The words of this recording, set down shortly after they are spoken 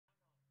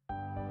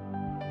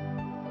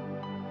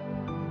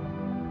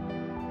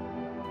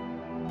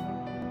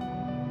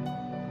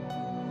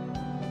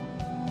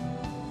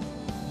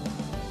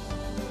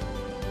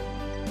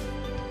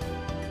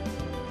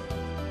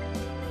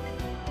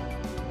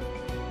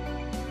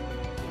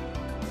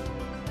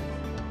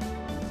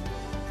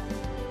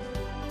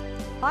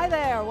Hi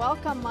there,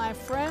 welcome my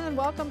friend,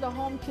 welcome to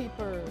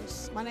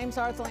Homekeepers. My name's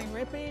Arthelene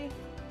Rippy,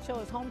 show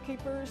is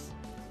Homekeepers,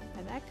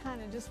 and that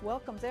kind of just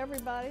welcomes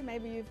everybody.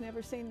 Maybe you've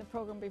never seen the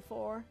program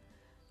before.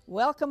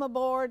 Welcome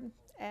aboard,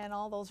 and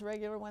all those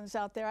regular ones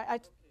out there.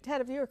 I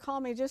had a viewer call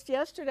me just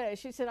yesterday.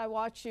 She said, I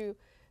watch you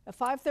at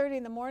 5:30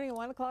 in the morning and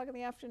 1 o'clock in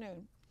the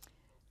afternoon.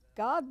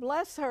 God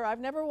bless her. I've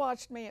never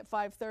watched me at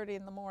 5:30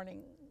 in the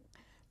morning,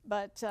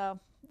 but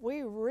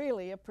we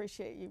really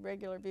appreciate you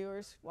regular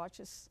viewers.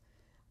 Watch us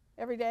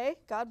every day.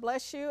 God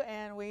bless you,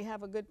 and we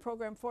have a good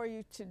program for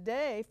you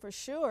today for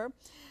sure.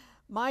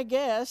 My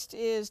guest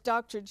is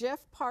Dr. Jeff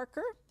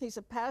Parker. He's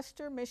a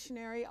pastor,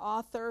 missionary,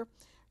 author,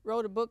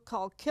 wrote a book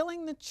called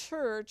Killing the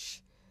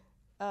Church,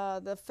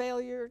 The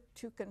Failure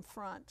to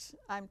Confront.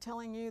 I'm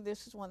telling you,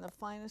 this is one of the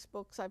finest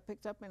books I've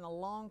picked up in a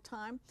long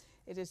time.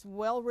 It is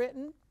well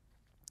written.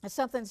 It's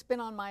something that's been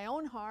on my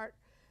own heart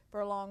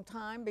for a long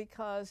time,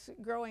 because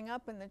growing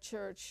up in the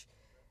church,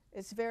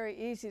 it's very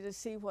easy to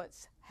see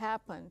what's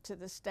happened to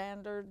the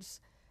standards,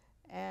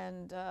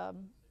 and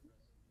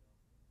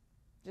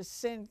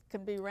just sin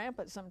can be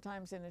rampant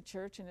sometimes in a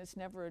church, and it's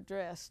never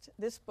addressed.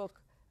 This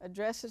book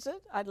addresses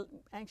it. I'm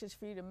anxious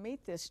for you to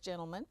meet this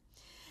gentleman.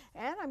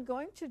 And I'm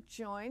going to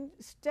join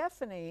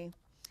Stephanie.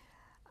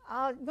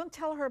 I'm going to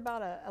tell her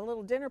about a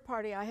little dinner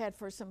party I had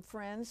for some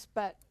friends,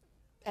 but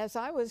as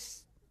I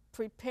was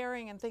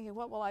preparing and thinking,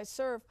 what will I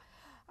serve,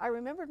 I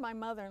remembered my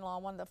mother-in-law,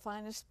 one of the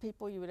finest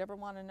people you would ever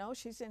want to know.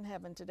 She's in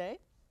heaven today.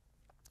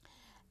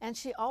 And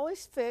she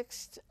always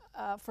fixed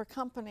for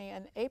company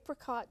an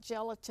apricot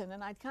gelatin,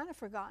 and I'd kind of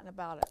forgotten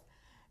about it.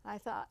 And I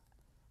thought,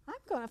 I'm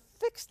going to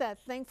fix that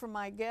thing for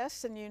my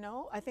guests, and you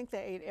know, I think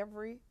they ate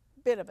every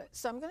bit of it.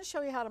 So I'm going to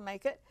show you how to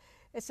make it.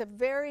 It's a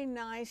very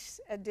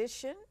nice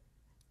addition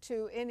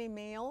to any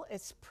meal.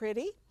 It's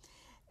pretty,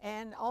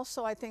 and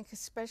also I think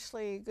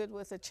especially good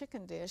with a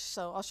chicken dish.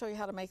 So I'll show you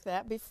how to make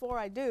that. Before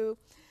I do,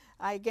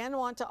 I again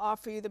want to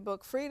offer you the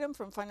book Freedom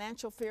from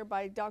Financial Fear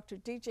by Dr.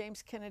 D.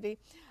 James Kennedy.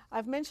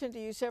 I've mentioned to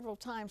you several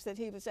times that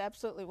he was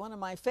absolutely one of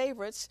my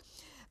favorites,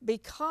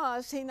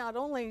 because he not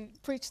only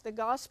preached the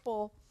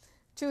gospel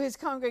to his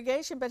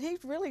congregation, but he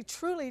really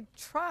truly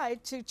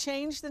tried to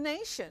change the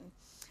nation.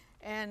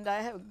 And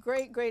I have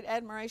great, great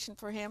admiration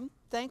for him.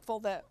 Thankful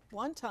that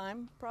one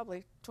time,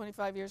 probably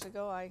 25 years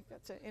ago, I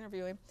got to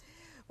interview him.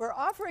 We're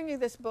offering you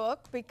this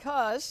book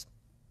because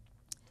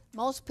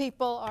most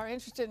people are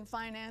interested in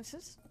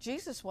finances.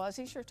 Jesus was.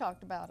 He sure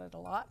talked about it a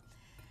lot.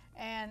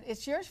 And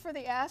it's yours for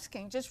the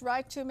asking. Just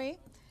write to me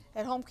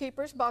at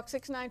Homekeepers, Box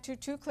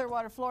 6922,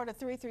 Clearwater, Florida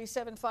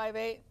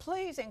 33758.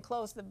 Please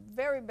enclose the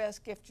very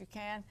best gift you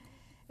can.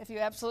 If you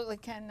absolutely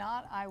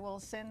cannot, I will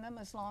send them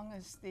as long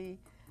as the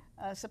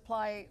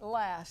supply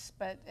lasts.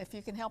 But if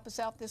you can help us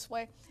out this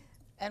way,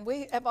 and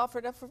we have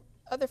offered up for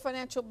other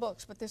financial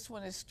books, but this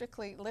one is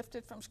strictly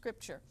lifted from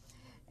Scripture.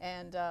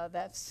 And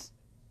that's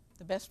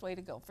the best way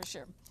to go for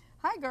sure.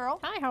 Hi, girl.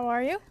 Hi, how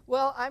are you?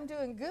 Well, I'm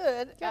doing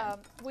good.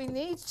 We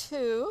need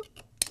to,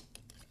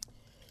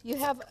 you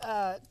have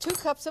 2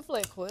 cups of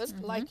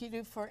liquid, like you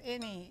do for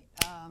any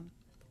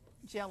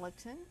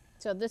gelatin.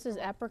 So this is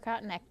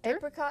apricot nectar.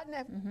 Apricot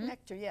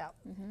nectar, yeah.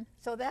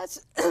 So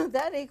that's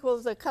that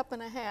equals a cup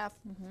and a half,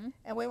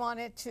 and we want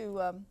it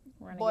to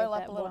boil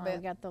up a little bit.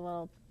 We got the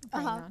little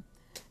thing on.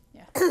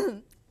 Yeah.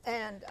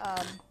 And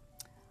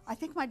I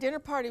think my dinner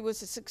party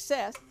was a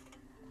success.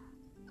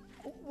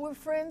 We're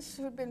friends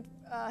who've been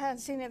hadn't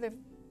seen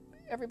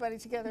everybody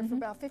together for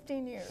about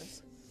 15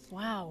 years.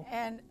 Wow.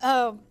 And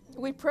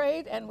we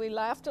prayed and we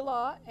laughed a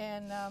lot,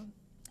 and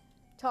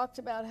talked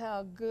about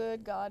how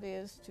good God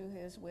is to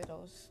his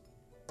widows.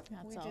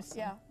 That's awesome.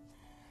 Yeah.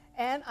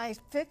 And I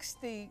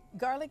fixed the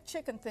garlic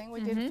chicken thing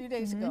we did a few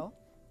days ago.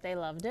 They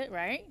loved it,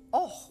 right?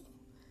 Oh,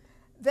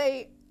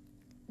 they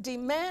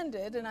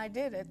demanded, and I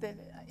did it, that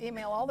I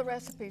email all the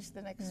recipes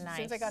as soon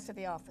as I got to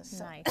the office.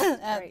 So,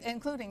 Nice.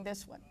 including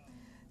this one.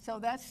 So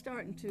that's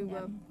starting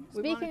to,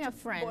 Speaking of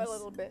friends, boil a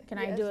little bit. Can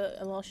I do a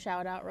little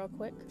shout out real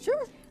quick?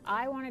 Sure.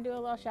 I want to do a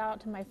little shout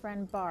out to my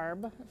friend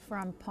Barb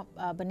from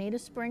Bonita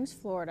Springs,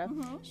 Florida.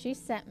 She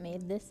sent me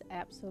this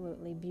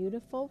absolutely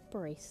beautiful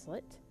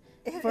bracelet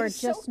for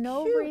just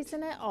no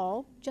reason at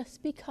all,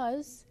 just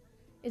because.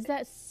 Is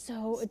that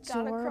so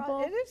adorable?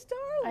 It is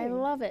darling. I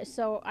love it.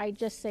 So I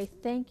just say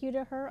thank you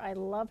to her. I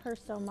love her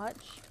so much.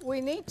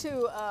 We need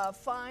to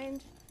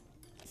find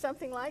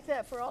something like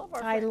that for all of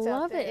our friends I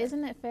love out there. it.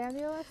 Isn't it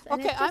fabulous?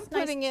 Okay, I'm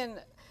putting in,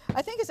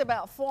 I think it's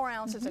about 4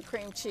 ounces of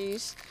cream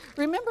cheese.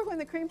 Remember when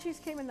the cream cheese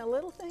came in the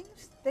little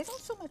things? They don't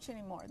so much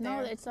anymore.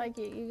 No, it's like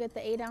you get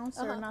the 8 ounce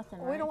or nothing,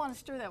 right? We don't want to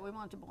stir that. We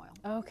want it to boil.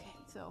 Okay.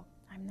 So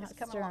I'm not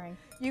coming stirring. along.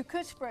 You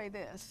could spray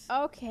this.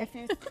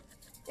 Okay.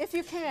 If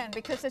you can,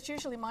 because that's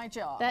usually my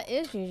job. That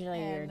is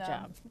usually your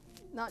job.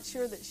 Not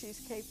sure that she's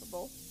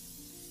capable.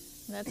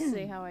 Let's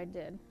see how I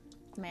did,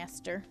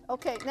 master.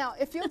 Okay, now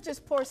if you'll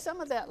just pour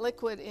some of that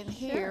liquid in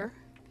here.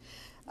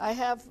 I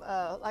have,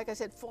 like I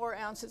said, 4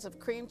 ounces of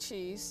cream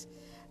cheese,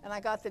 and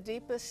I got the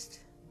deepest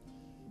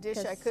dish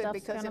I could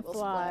because it will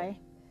fly.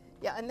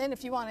 Yeah, and then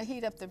if you want to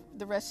heat up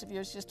the rest of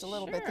yours just a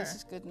little bit, this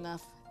is good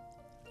enough.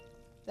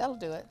 That'll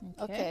do it.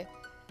 Okay.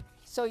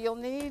 So you'll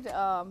need,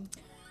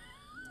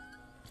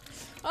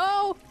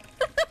 Oh!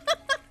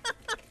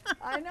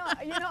 I know,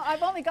 you know,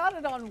 I've only got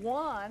it on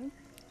one.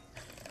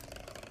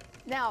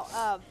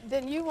 Now,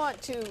 then you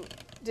want to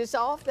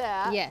dissolve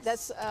that. Yes.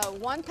 That's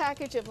 1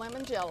 package of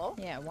lemon jello.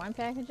 Yeah, 1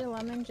 package of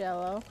lemon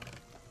jello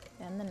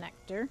and the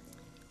nectar.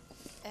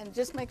 And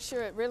just make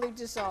sure it really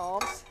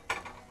dissolves.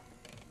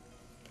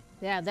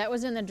 Yeah, that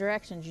was in the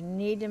directions. You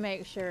need to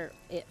make sure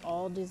it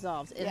all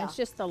dissolves. And Yeah. it's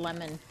just the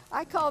lemon.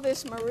 I call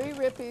this Marie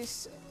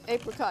Rippy's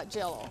apricot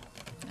jello.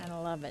 And I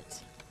love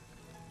it.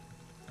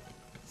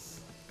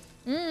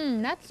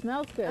 Mmm, that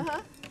smells good.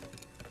 Uh-huh.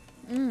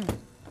 Mmm.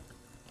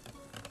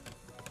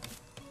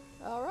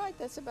 All right,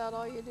 that's about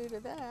all you do to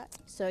that.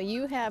 So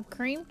you have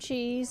cream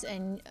cheese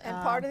and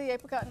part of the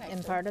apricot nectar.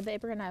 and part of the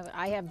apricot nectar.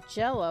 I have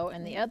jello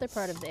and the other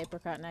part of the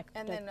apricot nectar.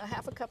 And then a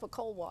 1/2 cup of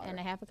cold water. and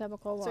a 1/2 cup of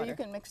cold water. So you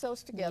can mix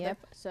those together. Yep.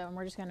 So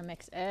we're just gonna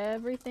mix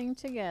everything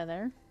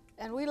together.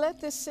 And we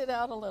let this sit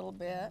out a little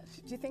bit.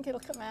 Do you think it'll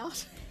come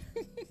out?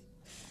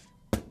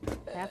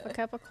 1/2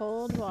 cup of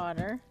cold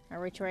water. Are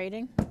we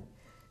trading?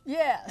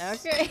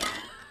 Yes. Okay.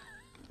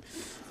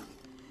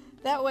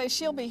 That way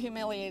she'll be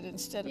humiliated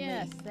instead of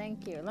Yes, me.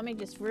 thank you. Let me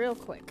just real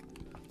quick.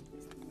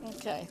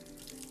 Okay.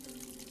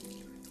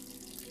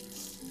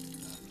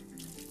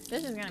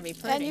 This is gonna be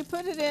pretty. And you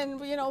put it in,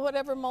 you know,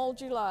 whatever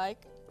mold you like.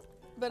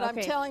 But I'm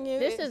Okay, telling you,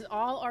 this is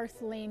all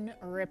Arthelene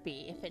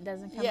Rippy. If it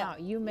doesn't come Yeah, out,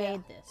 you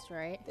made this,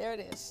 right? there it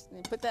is.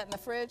 You put that in the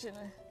fridge and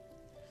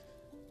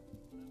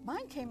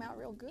mine came out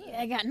real good.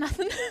 I got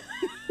nothing.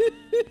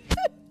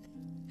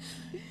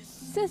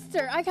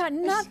 Sister, I got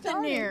nothing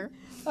starting. here.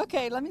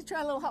 Okay, let me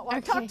try a little hot water.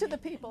 Okay. Talk to the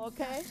people,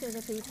 okay? To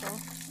the people.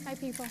 Hi,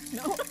 people.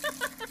 No.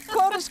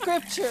 Quote a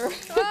scripture.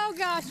 Oh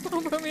gosh,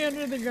 don't put me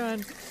under the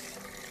gun.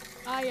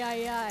 Aye,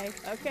 aye, aye.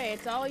 Okay,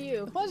 it's all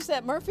you. What is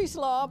that, Murphy's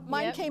Law?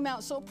 Mine Yep. came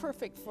out so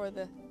perfect for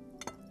the...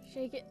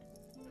 Shake it.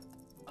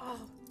 Oh,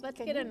 let's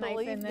Can get a you knife in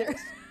believe there.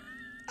 this?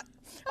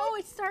 Oh,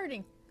 it's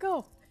starting.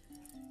 Go.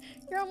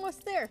 You're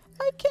almost there.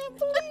 I can't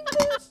believe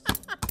this.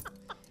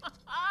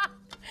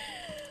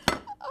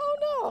 Oh,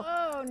 no.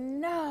 Oh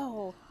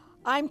no.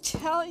 I'm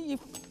telling you,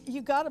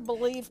 you got to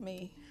believe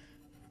me.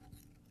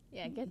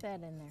 Yeah, get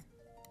that in there.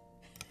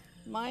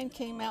 Mine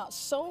came out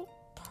so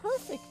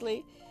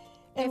perfectly.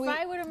 And If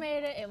I would have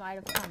made it, it might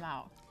have come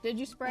out. Did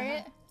you spray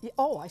it? Yeah,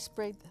 oh, I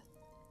sprayed the...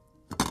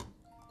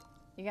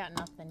 You got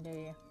nothing, do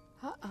you?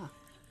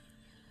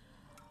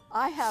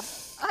 I'm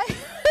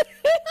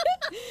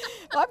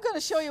going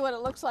to show you what it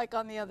looks like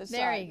on the other side.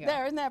 There you go.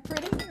 There, isn't that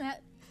pretty?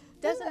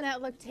 Doesn't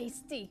that look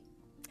tasty?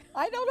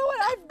 I don't know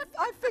what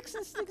I've fixed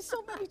this thing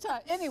so many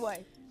times.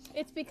 Anyway,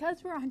 It's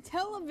because we're on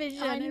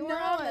television I and we're know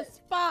on the it.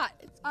 spot.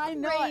 It's I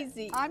know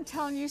crazy. it. I'm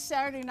telling you,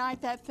 Saturday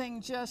night that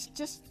thing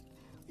just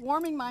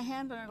warming my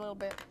hand on it a little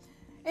bit.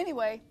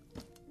 Anyway,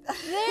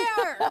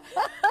 There.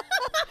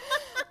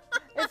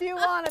 if you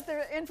want it,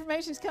 the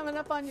information's coming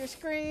up on your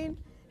screen.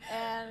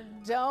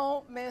 And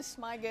don't miss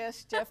my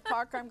guest, Jeff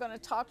Parker. I'm going to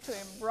talk to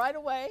him right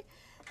away.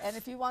 And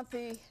if you want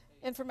the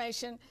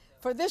information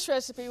for this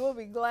recipe, we'll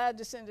be glad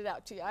to send it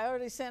out to you. I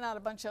already sent out a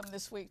bunch of them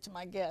this week to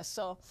my guests.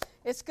 So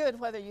it's good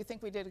whether you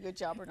think we did a good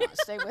job or not.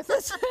 Stay with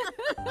us.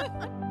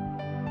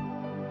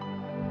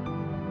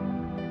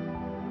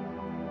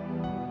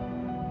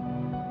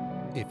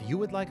 If you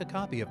would like a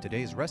copy of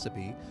today's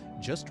recipe,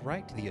 just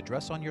write to the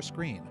address on your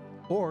screen,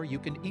 or you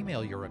can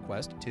email your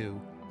request to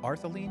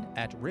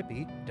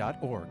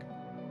arthelene@rippy.org.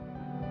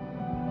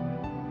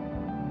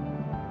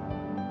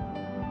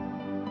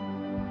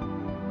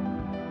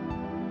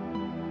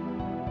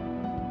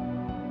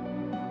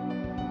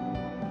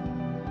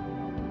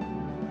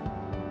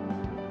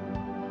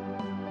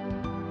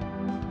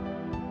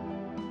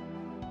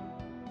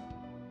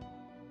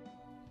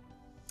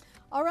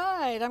 All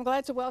right, I'm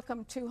glad to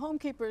welcome to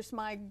Homekeepers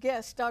my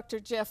guest, Dr.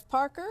 Jeff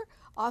Parker,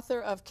 author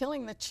of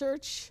Killing the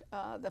Church,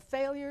 The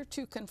Failure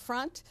to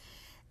Confront.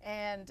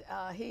 And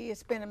he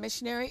has been a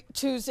missionary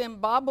to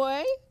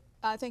Zimbabwe.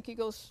 I think he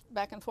goes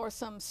back and forth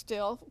some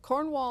still.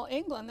 Cornwall,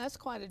 England, that's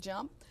quite a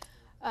jump.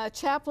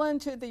 Chaplain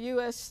to the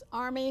U.S.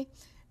 Army,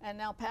 and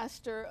now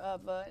pastor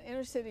of an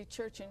inner city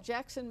church in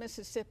Jackson,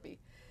 Mississippi.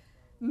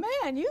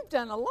 Man, you've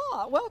done a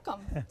lot.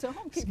 Welcome to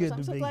Homekeepers. It's good I'm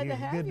to so be glad here. to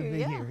have Good you. to be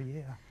yeah. here,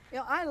 yeah. You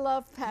know, I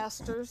love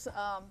pastors.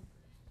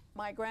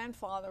 My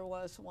grandfather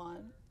was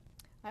one.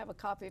 I have a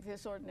copy of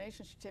his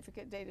ordination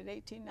certificate dated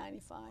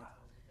 1895.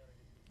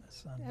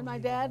 That's And my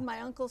dad, my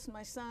uncles, and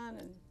my son,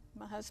 and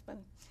my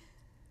husband.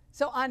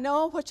 So I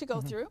know what you go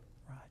through.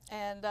 Right.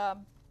 And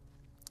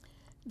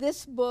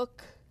this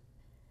book,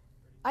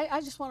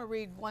 I just want to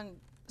read one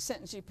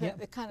sentence you put Yep.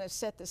 that kind of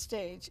set the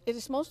stage. It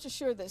is most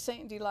assured that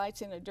Satan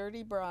delights in a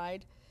dirty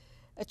bride,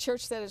 a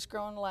church that has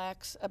grown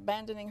lax,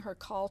 abandoning her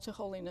call to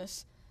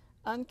holiness,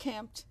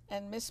 unkempt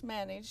and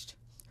mismanaged.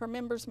 Her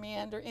members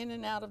meander in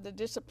and out of the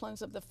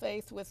disciplines of the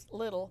faith with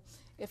little,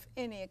 if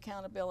any,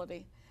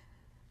 accountability.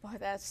 Boy,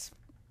 that is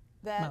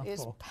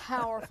Mouthful.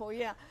 powerful.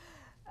 Yeah.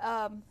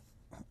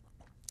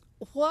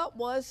 What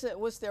was it?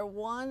 Was there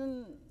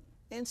one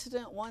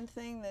incident, one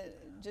thing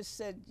that just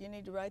said you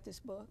need to write this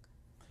book?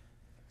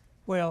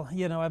 Well,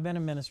 you know, I've been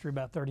in ministry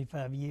about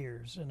 35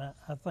 years, and I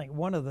think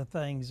one of the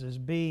things is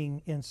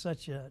being in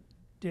such a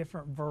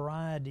different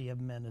variety of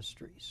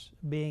ministries,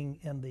 being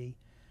in the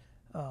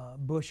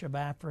bush of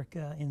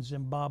Africa, in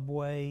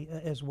Zimbabwe,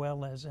 as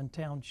well as in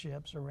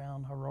townships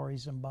around Harare,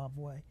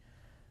 Zimbabwe.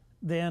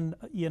 Then,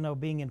 you know,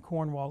 being in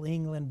Cornwall,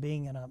 England,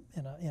 being in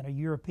a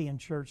European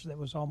church that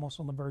was almost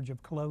on the verge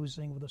of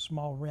closing with a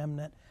small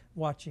remnant,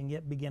 watching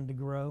it begin to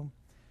grow.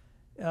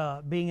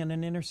 Being in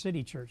an inner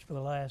city church for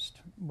the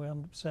last,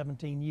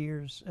 17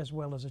 years, as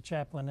well as a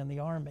chaplain in the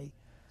Army.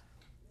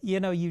 You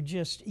know, you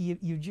just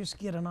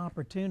get an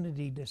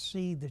opportunity to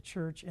see the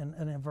church in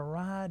a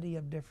variety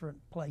of different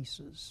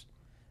places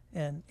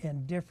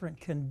and different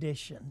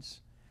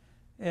conditions.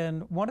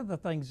 And one of the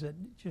things that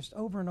just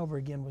over and over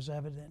again was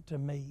evident to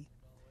me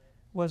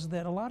was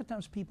that a lot of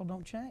times people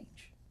don't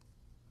change.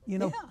 You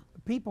know,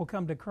 people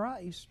come to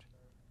Christ,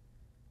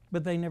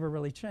 but they never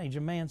really change.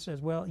 A man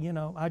says, well, you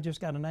know, I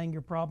just got an anger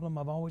problem.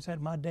 I've always had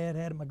it. My dad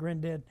had it. My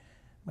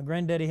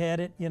granddaddy had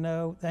it. You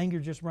know, the anger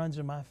just runs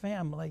in my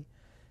family.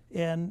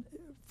 And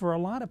for a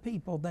lot of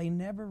people, they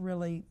never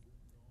really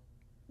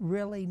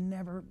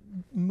never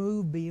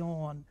move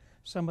beyond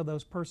some of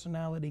those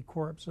personality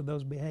quirks or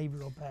those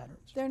behavioral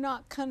patterns. They're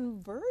not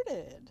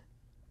converted.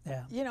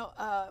 Yeah. You know,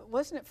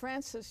 wasn't it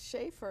Francis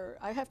Schaeffer,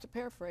 I have to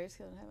paraphrase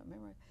because I don't have it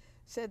memorized,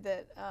 said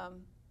that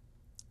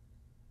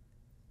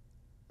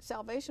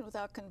salvation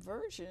without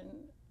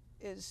conversion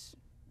is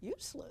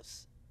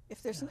useless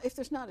if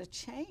there's not a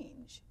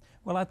change.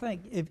 Well, I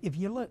think if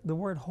you look, the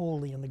word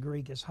holy in the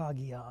Greek is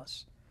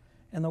hagios,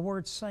 and the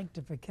word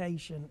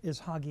sanctification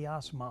is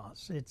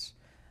hagiosmos.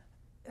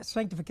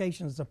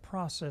 Sanctification is the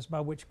process by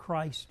which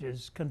Christ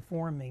is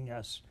conforming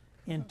us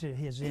into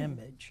His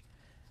image.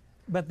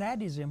 But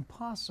that is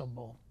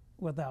impossible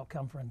without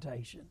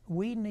confrontation.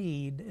 We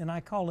need, and I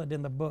call it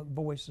in the book,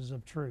 Voices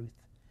of Truth,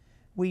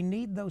 we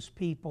need those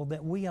people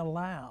that we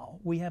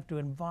have to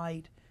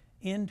invite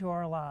into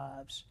our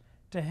lives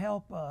to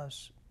help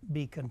us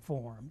be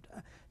conformed.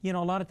 You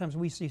know, a lot of times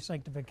we see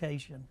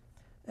sanctification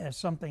as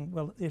something,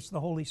 well, it's the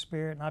Holy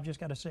Spirit, and I've just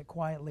got to sit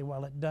quietly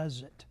while it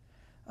does it.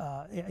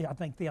 I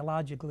think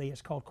theologically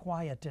it's called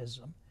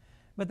quietism,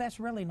 but that's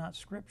really not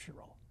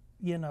scriptural.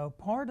 You know,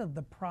 part of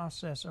the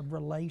process of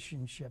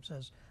relationships,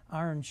 as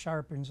iron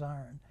sharpens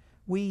iron,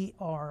 we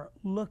are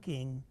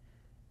looking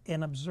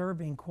and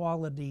observing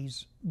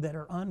qualities that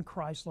are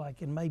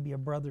un-Christ-like in maybe a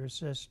brother or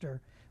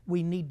sister.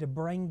 We need to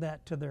bring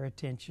that to their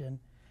attention,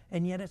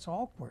 and yet it's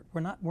awkward.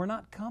 We're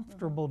not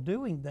comfortable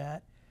doing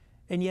that,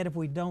 and yet if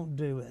we don't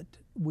do it,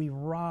 we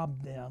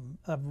rob them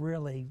of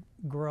really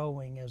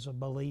growing as a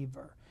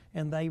believer.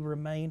 And they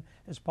remain,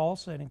 as Paul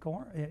said in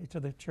to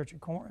the church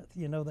at Corinth,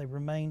 you know, they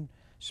remain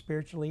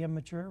spiritually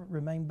immature,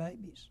 remain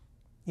babies.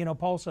 You know,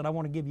 Paul said, I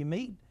want to give you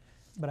meat,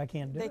 but I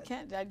can't do it. They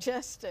can't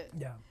digest it.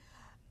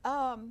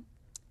 Yeah.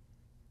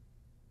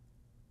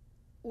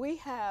 We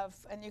have,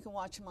 and you can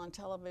watch them on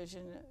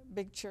television,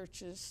 big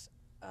churches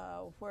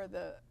where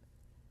the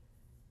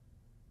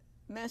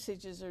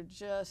messages are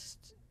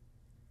just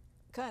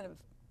kind of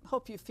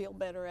hope you feel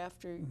better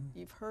after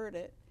you've heard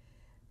it.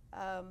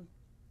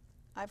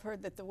 I've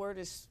heard that the word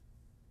is,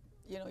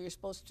 you know, you're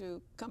supposed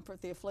to comfort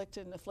the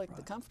afflicted and afflict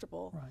the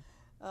comfortable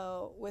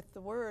with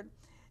the word.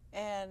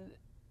 And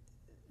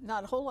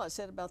not a whole lot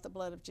said about the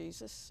blood of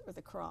Jesus or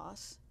the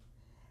cross.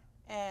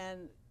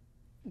 And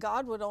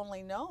God would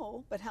only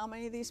know, but how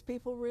many of these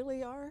people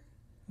really are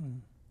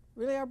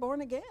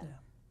born again? Yeah.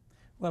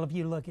 Well, if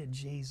you look at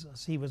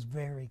Jesus, He was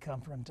very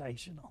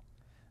confrontational.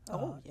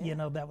 You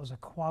know, that was a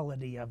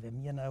quality of Him.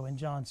 You know, in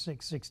John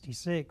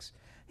 6:66,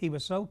 He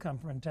was so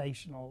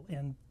confrontational,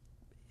 and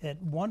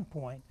at one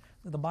point,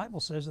 the Bible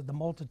says that the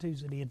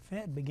multitudes that He had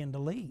fed began to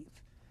leave.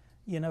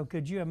 You know,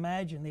 could you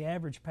imagine the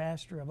average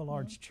pastor of a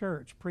large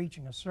church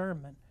preaching a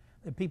sermon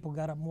that people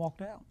got up and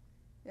walked out?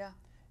 Yeah.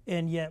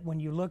 And yet, when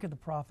you look at the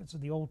prophets of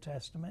the Old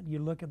Testament, you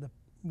look at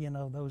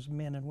those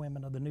men and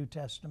women of the New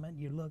Testament,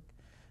 you look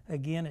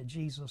again at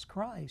Jesus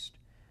Christ,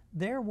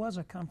 there was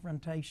a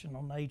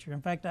confrontational nature.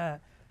 In fact, I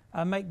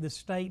make the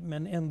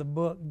statement in the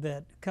book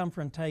that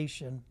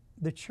confrontation,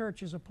 the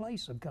church is a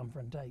place of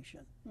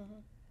confrontation.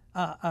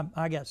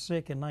 I got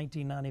sick in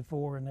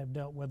 1994 and have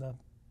dealt with a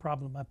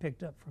problem I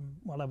picked up from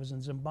while I was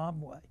in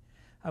Zimbabwe.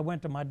 I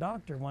went to my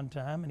doctor one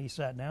time and he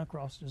sat down,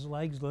 crossed his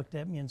legs, looked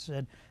at me and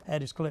said,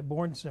 had his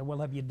clipboard and said, well,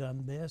 have you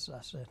done this?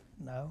 I said,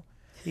 no.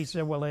 He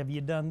said, well, have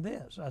you done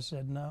this? I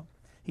said, no.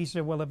 He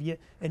said, well, have you,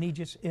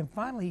 and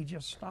finally he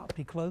just stopped.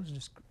 He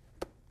closed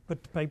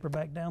put the paper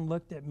back down,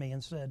 looked at me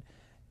and said,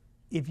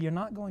 if you're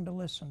not going to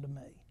listen to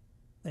me,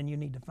 then you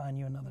need to find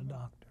you another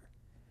doctor.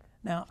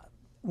 Now,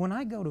 when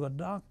I go to a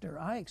doctor,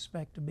 I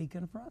expect to be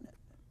confronted.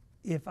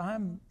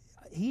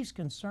 He's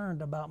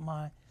concerned about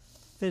my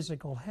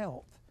physical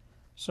health.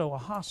 So a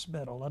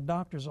hospital, a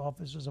doctor's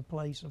office is a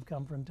place of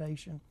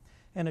confrontation.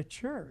 And a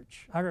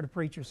church, I heard a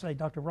preacher say,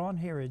 Dr. Ron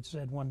Herod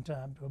said one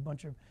time to a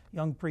bunch of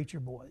young preacher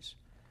boys,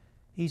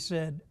 he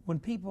said, when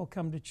people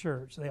come to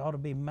church, they ought to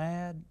be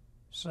mad,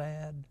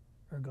 sad,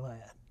 or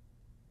glad.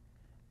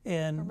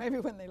 And or maybe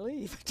when they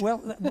leave.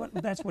 well,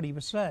 that's what he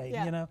was saying,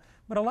 Yeah. you know.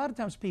 But a lot of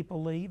times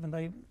people leave and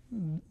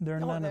they're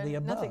none of the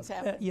above. Nothing's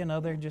happened. You know,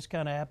 they're just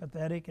kind of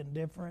apathetic and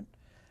different.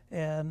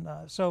 And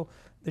so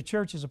the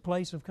church is a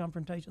place of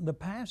confrontation. The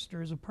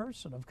pastor is a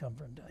person of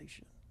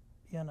confrontation,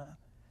 you know.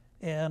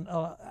 And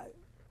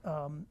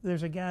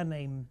there's a guy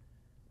named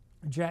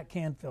Jack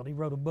Canfield. He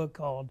wrote a book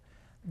called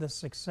The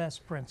Success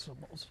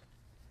Principles.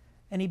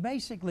 And he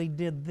basically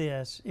did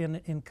this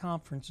in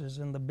conferences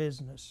in the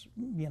business,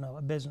 you know,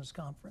 a business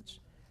conference.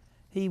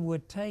 He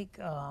would pick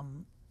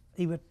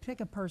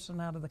a person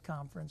out of the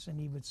conference and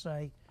he would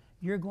say,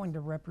 "You're going to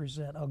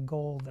represent a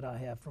goal that I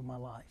have for my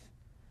life."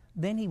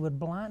 Then he would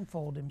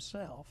blindfold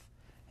himself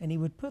and he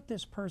would put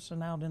this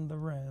person out in the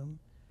room,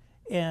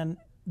 and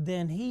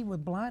then he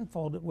would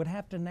would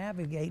have to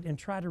navigate and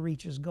try to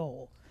reach his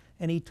goal.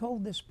 And he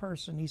told this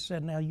person, he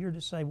said, "Now you're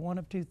to say one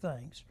of two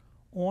things,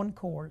 on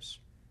course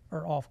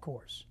or off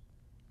course."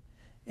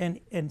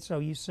 And so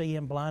you see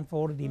him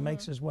blindfolded, he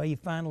makes his way, he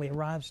finally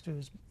arrives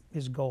to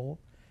his goal,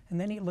 and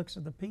then he looks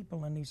at the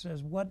people and he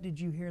says, "What did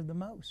you hear the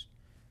most?"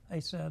 They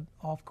said,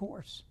 "Off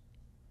course."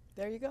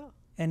 There you go.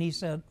 And he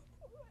said,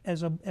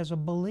 as a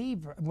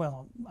believer,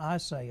 well, I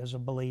say as a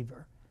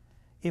believer,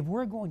 if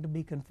we're going to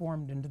be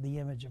conformed into the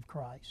image of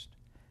Christ,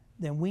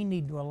 then we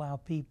need to allow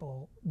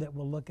people that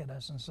will look at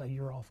us and say,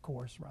 "You're off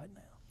course right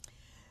now."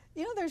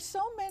 You know, there's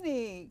so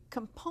many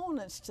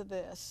components to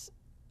this.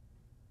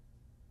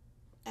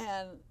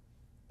 And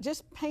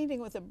just painting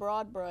with a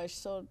broad brush,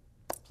 so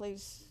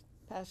please,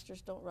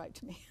 pastors, don't write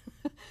to me.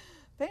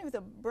 Painting with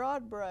a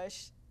broad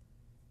brush,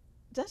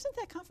 doesn't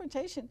that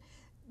confrontation,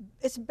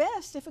 it's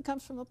best if it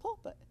comes from the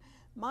pulpit.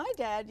 My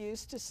dad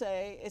used to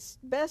say, it's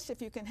best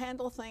if you can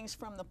handle things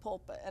from the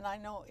pulpit. And I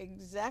know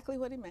exactly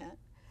what he meant.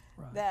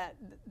 Right.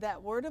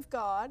 That word of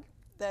God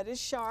that is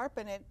sharp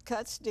and it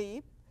cuts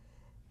deep,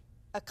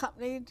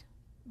 accompanied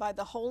by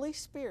the Holy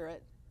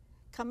Spirit,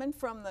 coming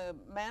from the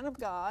man of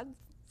God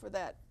for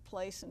that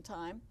place and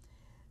time,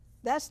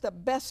 that's the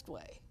best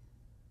way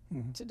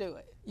to do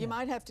it. You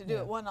might have to do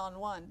it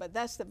one-on-one, but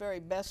that's the very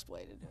best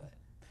way to do it.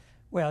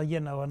 Well, you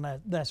know, and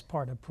that's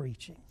part of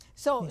preaching.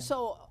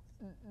 So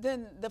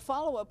then the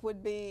follow-up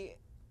would be,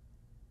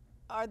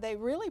 are they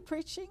really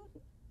preaching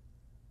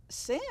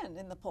sin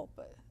in the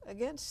pulpit,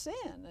 against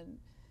sin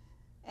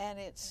and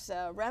its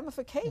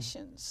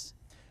ramifications?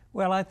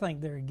 Well, I think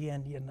there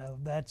again, you know,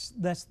 that's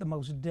the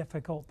most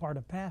difficult part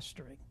of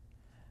pastoring.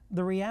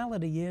 The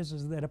reality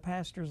is that a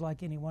pastor is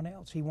like anyone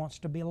else. He wants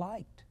to be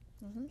liked.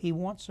 He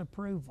wants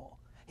approval.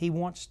 He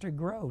wants to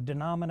grow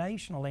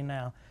denominationally.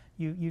 Now,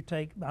 you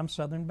take, I'm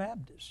Southern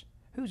Baptist.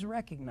 Who's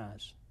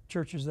recognized?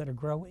 Churches that are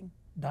growing,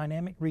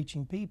 dynamic,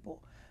 reaching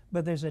people.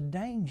 But there's a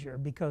danger,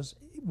 because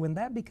when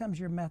that becomes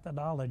your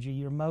methodology,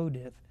 your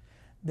motive,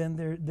 then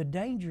the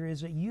danger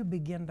is that you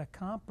begin to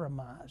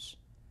compromise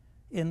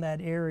in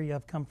that area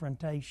of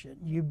confrontation.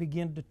 You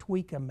begin to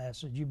tweak a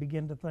message. You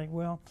begin to think,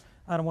 well,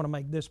 I don't want to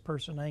make this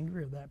person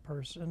angry or that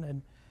person,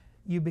 and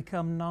you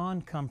become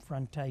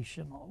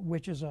non-confrontational,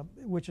 which is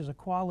a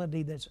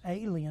quality that's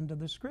alien to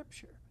the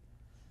Scripture.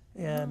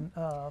 And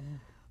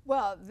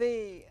well,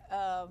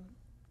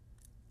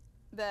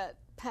 that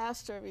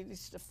pastor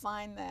needs to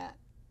find that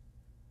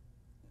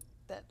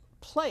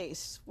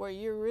place where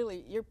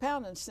you're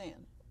pounding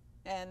sin,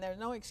 and there's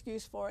no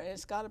excuse for it. And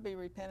it's got to be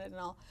repented and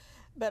all,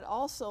 but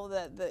also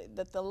that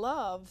the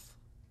love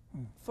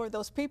for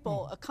those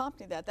people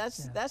accompany that.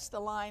 That's the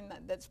line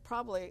that's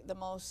probably the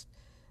most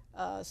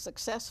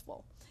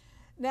successful.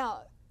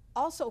 Now,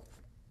 also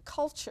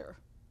culture.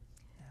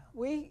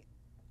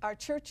 Our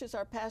churches,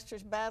 our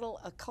pastors battle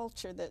a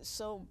culture that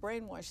so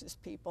brainwashes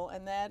people,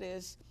 and that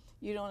is,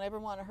 you don't ever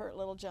want to hurt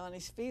little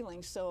Johnny's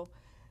feelings. So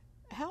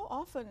how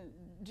often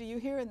do you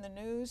hear in the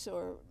news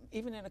or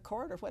even in a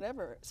court or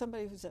whatever,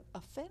 somebody who's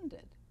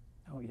offended?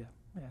 Oh, yeah,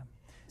 yeah.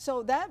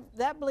 So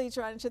that bleeds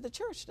right into the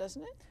church,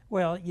 doesn't it?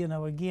 Well, you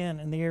know, again,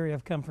 in the area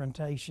of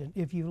confrontation,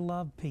 if you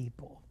love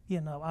people,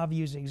 you know, I've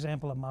used the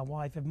example of my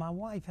wife. If my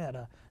wife had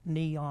a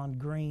neon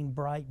green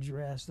bright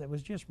dress that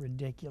was just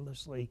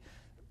ridiculously,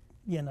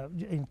 you know,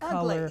 in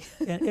color,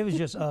 and it was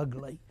just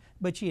ugly,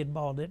 but she had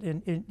bought it,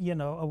 and you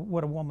know,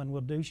 what a woman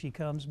will do, she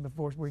comes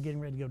before we're getting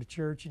ready to go to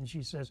church, and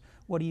she says,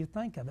 "What do you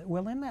think of it?"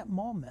 Well, in that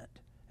moment,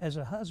 as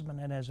a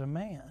husband and as a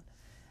man,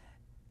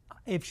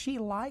 if she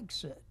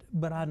likes it,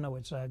 but I know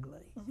it's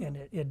ugly, and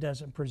it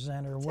doesn't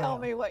present her well. Tell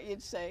me what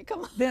you'd say.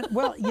 Come on. Then,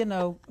 well, you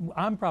know,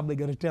 I'm probably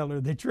going to tell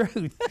her the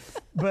truth,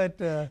 but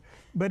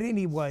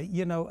anyway,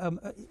 you know,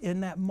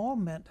 in that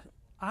moment,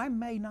 I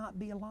may not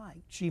be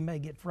liked. She may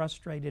get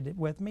frustrated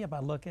with me if I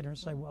look at her and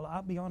say, "Well,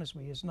 I'll be honest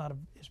with you,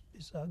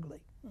 it's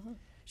ugly."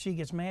 She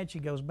gets mad. She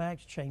goes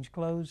back. She changes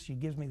clothes. She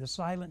gives me the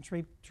silent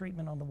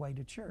treatment on the way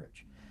to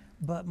church.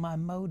 But my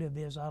motive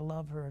is I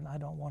love her and I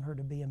don't want her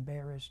to be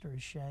embarrassed or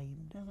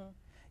ashamed.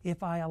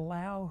 If I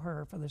allow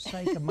her, for the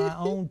sake of my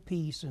own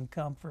peace and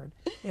comfort,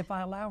 if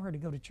I allow her to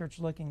go to church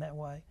looking that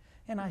way,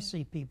 and I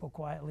see people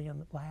quietly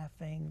and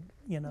laughing,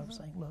 you know,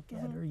 saying, "Look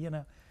at her," you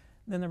know,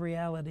 then the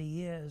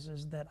reality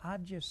is that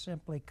I've just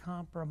simply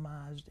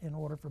compromised in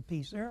order for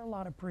peace. There are a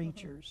lot of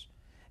preachers,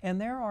 And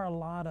there are a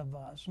lot of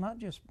us, not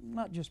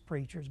just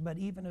preachers, but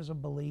even as a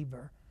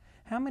believer.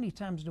 How many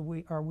times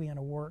are we in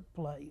a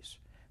workplace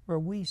where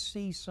we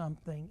see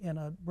something in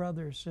a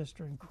brother or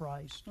sister in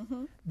Christ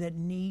that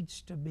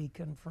needs to be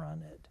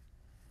confronted,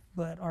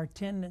 but our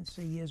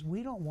tendency is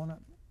we want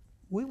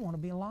to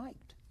be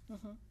liked.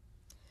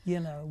 You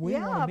know, we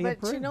want to be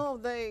approved. But you know,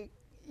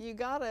 you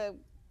gotta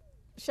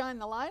shine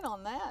the light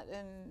on that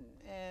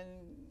and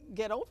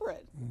get over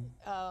it.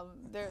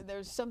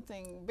 There's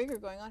something bigger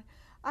going on.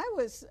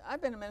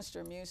 I've been a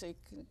minister of music,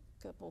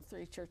 a couple,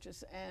 3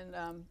 churches, and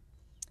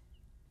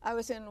I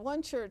was in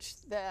one church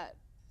that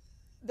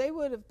they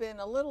would have been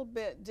a little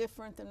bit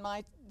different than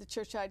the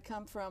church I'd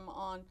come from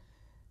on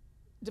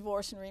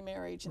divorce and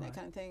remarriage and that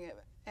kind of thing.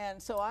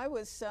 And so I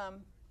was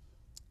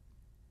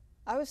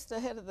the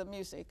head of the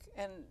music,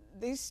 and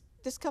this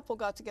couple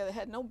got together,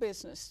 had no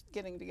business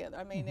getting together.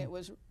 I mean, it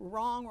was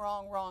wrong,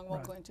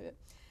 won't go into it.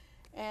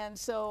 And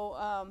so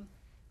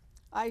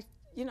I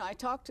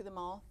talked to them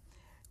all,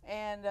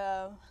 and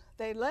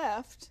they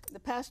left.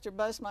 The pastor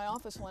buzzed my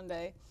office one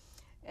day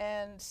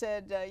and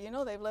said, you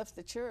know, they've left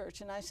the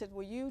church. And I said,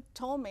 well, you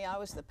told me I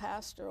was the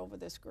pastor over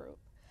this group.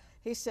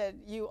 He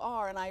said, you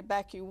are, and I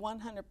back you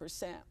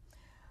 100%.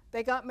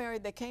 They got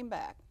married, they came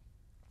back.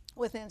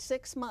 Within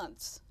 6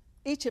 months,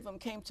 each of them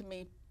came to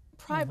me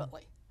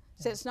privately,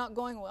 said, it's not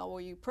going well,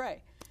 will you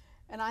pray?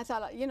 And I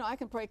thought, you know, I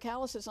can pray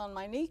calluses on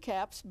my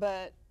kneecaps,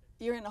 but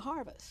you're in a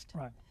harvest.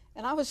 Right.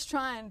 And I was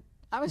trying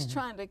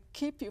to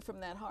keep you from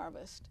that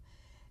harvest.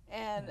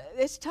 And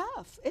it's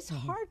tough. It's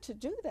hard to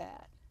do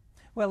that.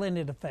 Well, and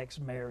it affects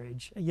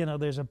marriage. You know,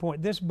 there's a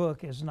point. This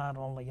book is not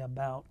only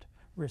about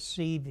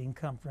receiving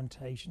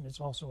confrontation, it's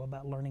also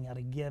about learning how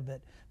to give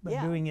it,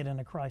 but doing it in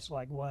a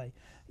Christ-like way.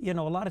 You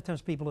know, a lot of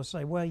times people will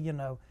say, well, you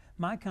know,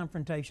 my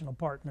confrontational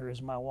partner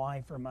is my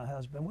wife or my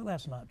husband. Well,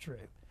 that's not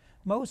true.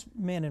 Most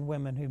men and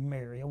women who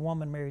marry, a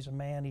woman marries a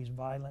man, he's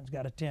violent, he's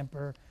got a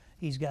temper,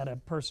 he's got a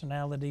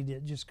personality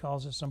that just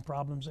causes some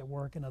problems at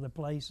work and other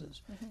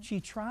places. She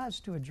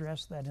tries to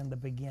address that in the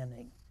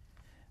beginning,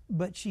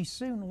 but she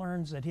soon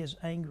learns that his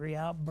angry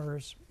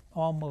outburst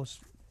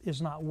almost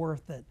is not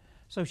worth it.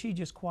 So she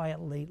just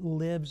quietly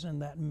lives in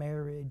that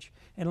marriage.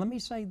 And let me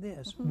say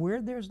this,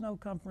 where there's no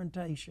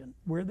confrontation,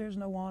 where there's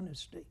no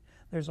honesty,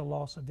 there's a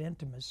loss of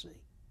intimacy.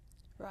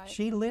 Right.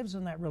 She lives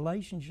in that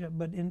relationship,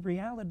 but in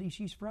reality,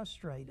 she's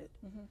frustrated.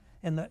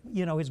 And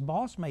you know, his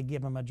boss may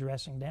give him a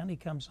dressing down. He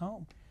comes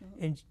home,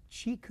 and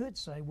she could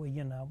say, "Well,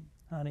 you know,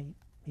 honey,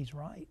 he's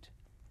right."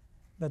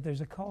 But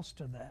there's a cost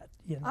to that.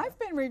 You know? I've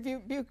been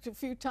rebuked a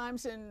few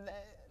times, and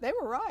they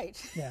were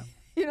right. Yeah.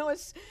 You know,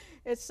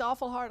 it's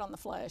awful hard on the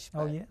flesh.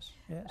 Oh yes,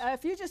 yes.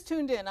 If you just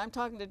tuned in, I'm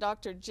talking to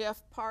Dr.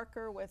 Jeff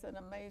Parker with an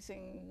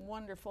amazing,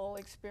 wonderful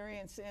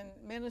experience in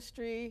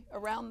ministry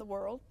around the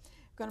world.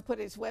 I'm going to put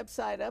his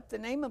website up. The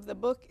name of the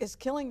book is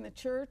Killing the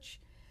Church,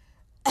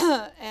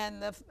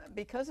 and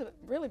because of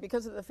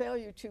the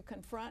failure to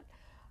confront,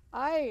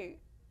 I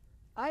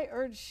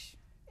urge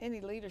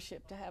any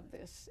leadership to have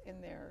this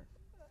in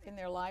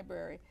their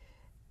library.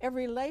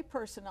 Every lay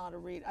person ought to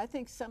read. I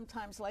think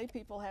sometimes lay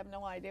people have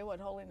no idea what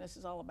holiness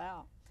is all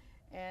about,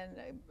 and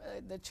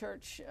the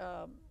church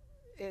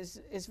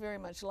is very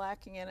much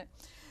lacking in it.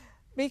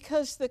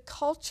 Because the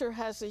culture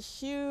has a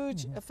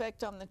huge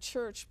effect on the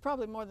church,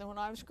 probably more than when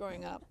I was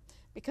growing up,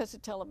 because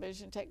of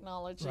television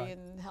technology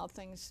and how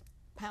things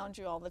pound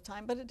you all the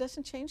time. But it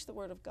doesn't change the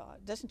Word of God.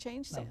 It doesn't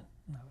change sin.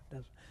 No, it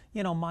doesn't.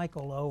 You know,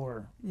 Michael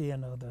Oher, you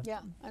know,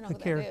 the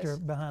character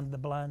behind The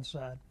Blind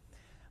Side.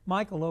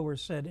 Michael Oher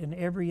said in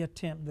every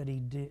attempt that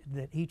he did,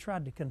 that he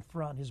tried to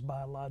confront his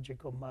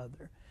biological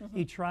mother.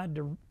 He tried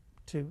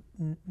to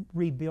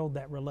rebuild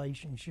that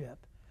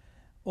relationship.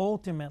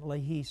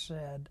 Ultimately, he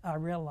said, I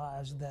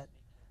realized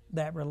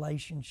that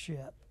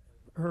relationship,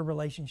 her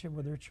relationship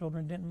with her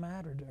children, didn't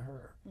matter to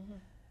her.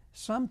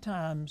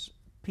 Sometimes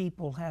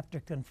people have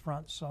to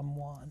confront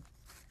someone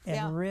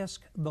and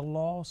risk the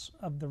loss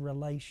of the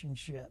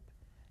relationship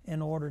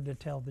in order to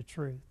tell the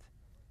truth.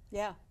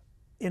 Yeah.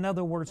 In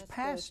other words,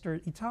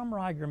 Tom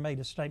Riger made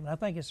a statement, I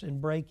think it's in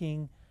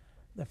Breaking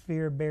the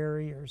Fear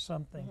Barrier or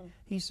something.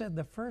 He said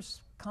the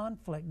first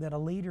conflict that a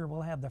leader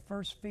will have, the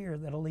first fear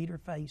that a leader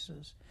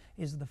faces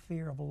is the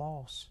fear of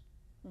loss.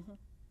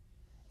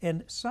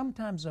 And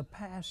sometimes a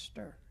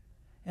pastor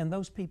and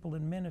those people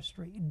in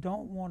ministry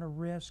don't want to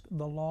risk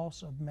the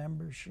loss of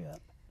membership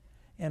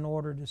in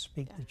order to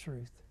speak the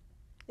truth.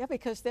 Yeah,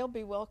 because they'll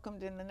be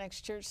welcomed in the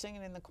next church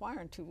singing in the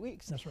choir in 2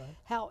 weeks. That's right.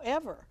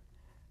 However,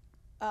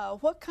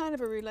 what kind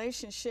of a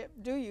relationship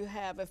do you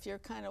have if you're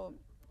kind of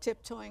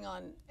tiptoeing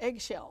on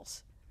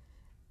eggshells,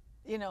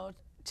 you know,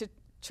 to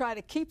try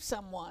to keep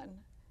someone?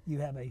 You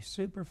have a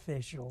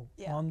superficial,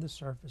 on the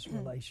surface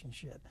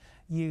relationship.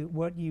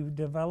 What you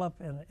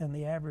develop in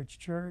the average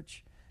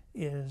church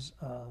is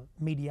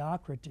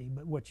mediocrity,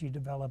 but what you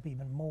develop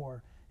even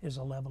more is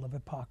a level of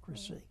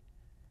hypocrisy,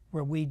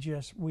 where we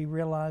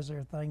realize there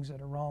are things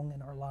that are wrong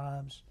in our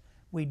lives.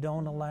 We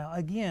don't allow,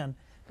 again,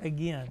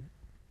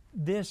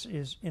 this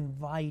is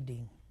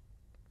inviting.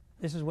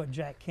 This is what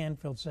Jack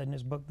Canfield said in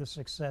his book, The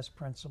Success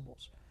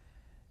Principles.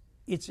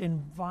 it's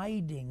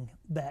inviting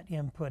that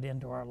input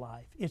into our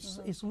life.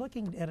 It's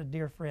looking at a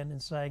dear friend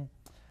and saying,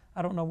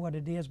 I don't know what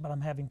it is, but I'm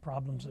having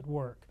problems at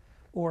work.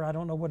 Or I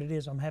don't know what it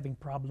is, I'm having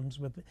problems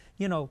with,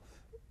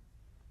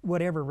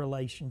 whatever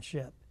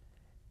relationship.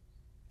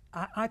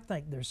 I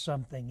think there's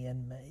something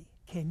in me.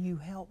 Can you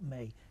help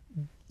me?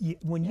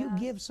 When you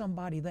give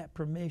somebody that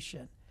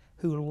permission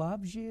who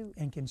loves you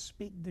and can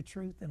speak the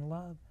truth in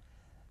love,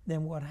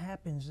 then what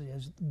happens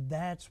is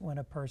that's when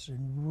a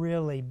person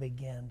really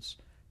begins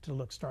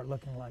to start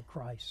looking like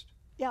Christ.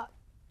 Yeah,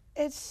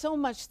 it's so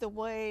much the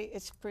way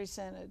it's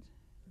presented.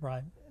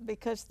 Right.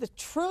 Because the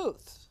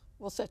truth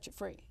will set you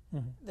free.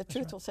 The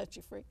truth will set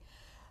you free.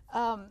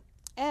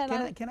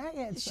 And can I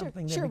add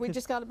something? Sure, we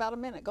just got about a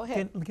minute. Go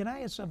ahead. Can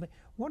I add something?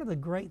 One of the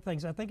great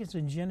things, I think it's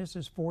in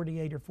Genesis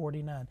 48 or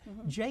 49,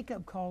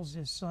 Jacob calls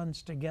his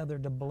sons together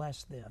to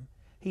bless them.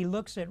 He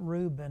looks at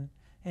Reuben,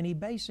 and he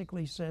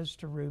basically says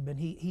to Reuben,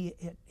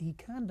 he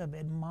kind of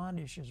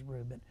admonishes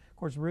Reuben. Of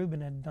course, Reuben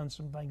had done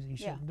some things he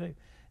shouldn't do.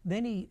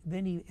 Then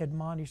he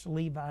admonished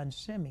Levi and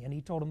Simeon.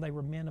 He told them they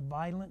were men of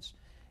violence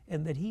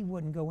and that he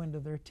wouldn't go into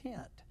their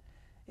tent.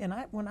 And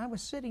when I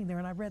was sitting there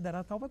and I read that,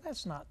 I thought, well,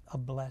 that's not a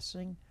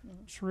blessing.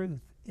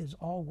 Truth is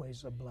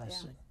always a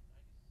blessing.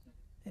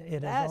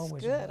 It is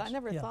always a blessing. That's good. I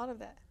never thought of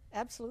that.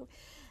 Absolutely.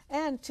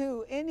 And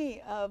to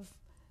any of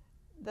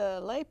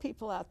the lay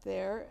people out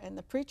there, and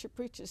the preacher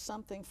preaches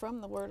something from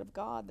the Word of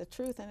God, the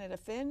truth, and it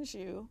offends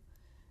you,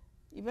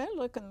 you better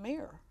look in the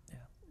mirror. Yeah.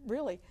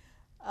 Really.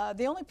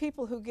 The only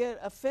people who get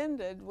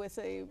offended with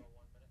a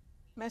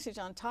message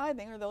on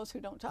tithing are those who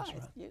don't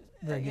tithe.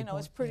 Right.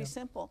 It's pretty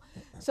simple.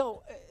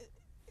 So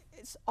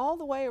it's all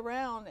the way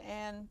around,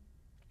 and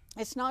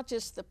it's not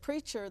just the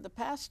preacher, the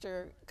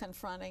pastor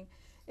confronting.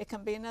 It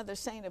can be another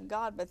saint of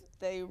God, but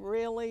they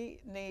really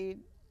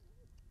need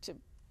to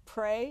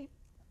pray,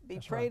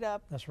 be prayed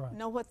up,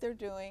 know what they're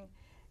doing,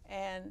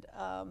 and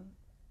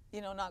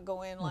not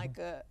go in like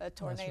a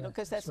tornado,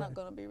 because that's not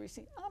going to be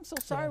received. I'm so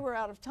sorry we're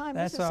out of time.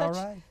 That's this is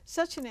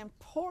such an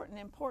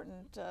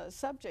important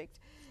subject,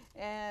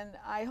 and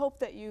I hope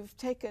that you've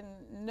taken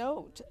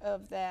note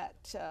of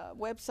that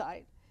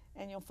website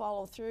and you'll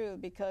follow through,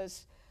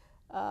 because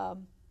I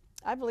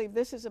believe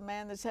this is a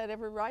man that's had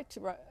every right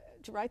to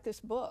write this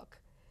book,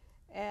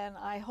 and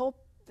I hope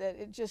that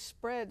it just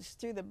spreads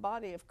through the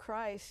body of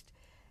Christ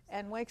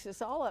and wakes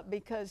us all up,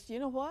 because you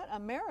know what?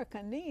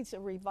 America needs a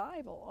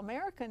revival.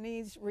 America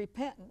needs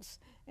repentance,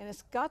 and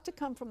it's got to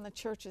come from the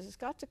churches. It's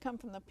got to come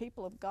from the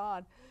people of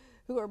God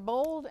who are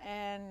bold,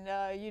 and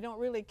you don't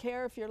really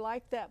care if you're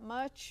liked that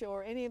much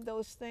or any of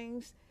those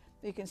things.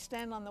 You can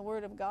stand on the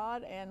Word of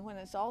God, and when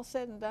it's all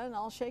said and done,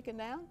 all shaken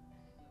down,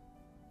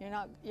 you're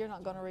not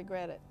going to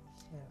regret it.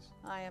 Yes.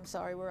 I am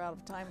sorry we're out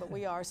of time, but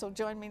we are. So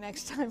join me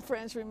next time,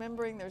 friends,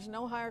 remembering there's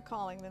no higher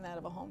calling than that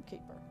of a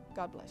homekeeper.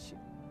 God bless you.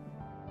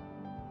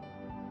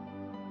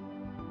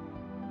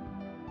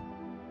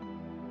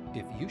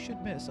 If you should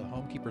miss a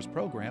Homekeepers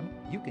program,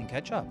 you can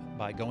catch up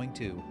by going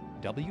to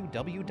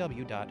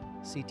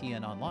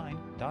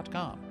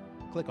www.ctnonline.com.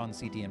 Click on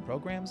CTN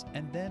Programs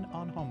and then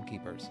on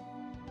Homekeepers.